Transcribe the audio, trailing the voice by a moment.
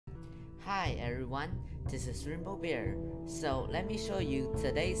Hi everyone, this is Rainbow Bear. So let me show you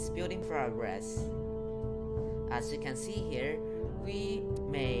today's building progress. As you can see here, we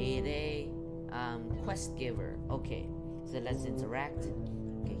made a quest giver. Okay, so let's interact.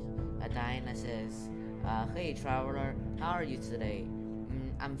 Okay, Diana says, hey traveler, how are you today?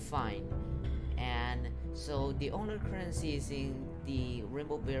 I'm fine. And so the only currencies in the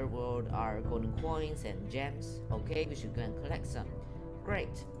Rainbow Bear world are golden coins and gems. Okay, we should go and collect some.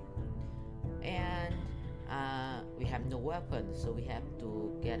 Great. And we have no weapon, so we have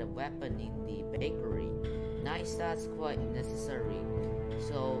to get a weapon in the bakery. Nice, that's quite necessary.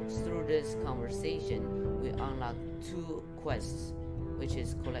 So through this conversation we unlock two quests, which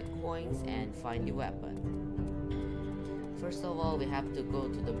is collect coins and find the weapon. First of all, we have to go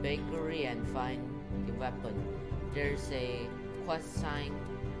to the bakery and find the weapon. There's a quest sign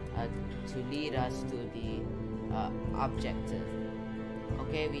to lead us to the objective.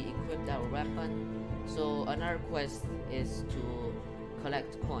 Okay, we equipped our weapon. So another quest is to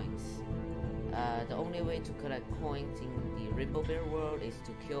collect coins. The only way to collect coins in the Rainbow Bear world is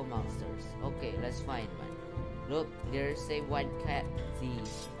to kill monsters. Okay, let's find one. Look, there's a white cat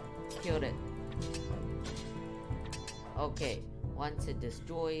thief. Killed it. Okay, once it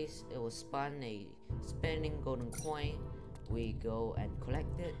destroys, it will spawn a spinning golden coin. We go and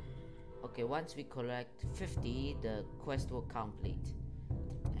collect it. Okay, once we collect 50, the quest will complete.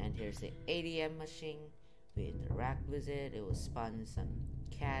 And here's the ATM machine. We interact with it, it will spawn some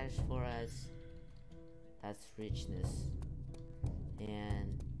cash for us. That's richness.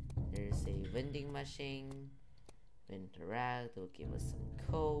 And there's a vending machine. We interact, it will give us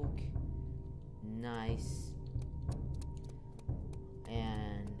some coke. Nice.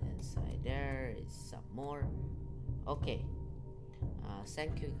 And inside there is some more. Okay,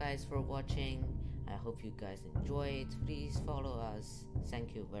 thank you guys for watching. I hope you guys enjoyed. Please follow us.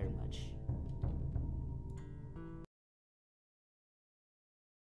 Thank you very much.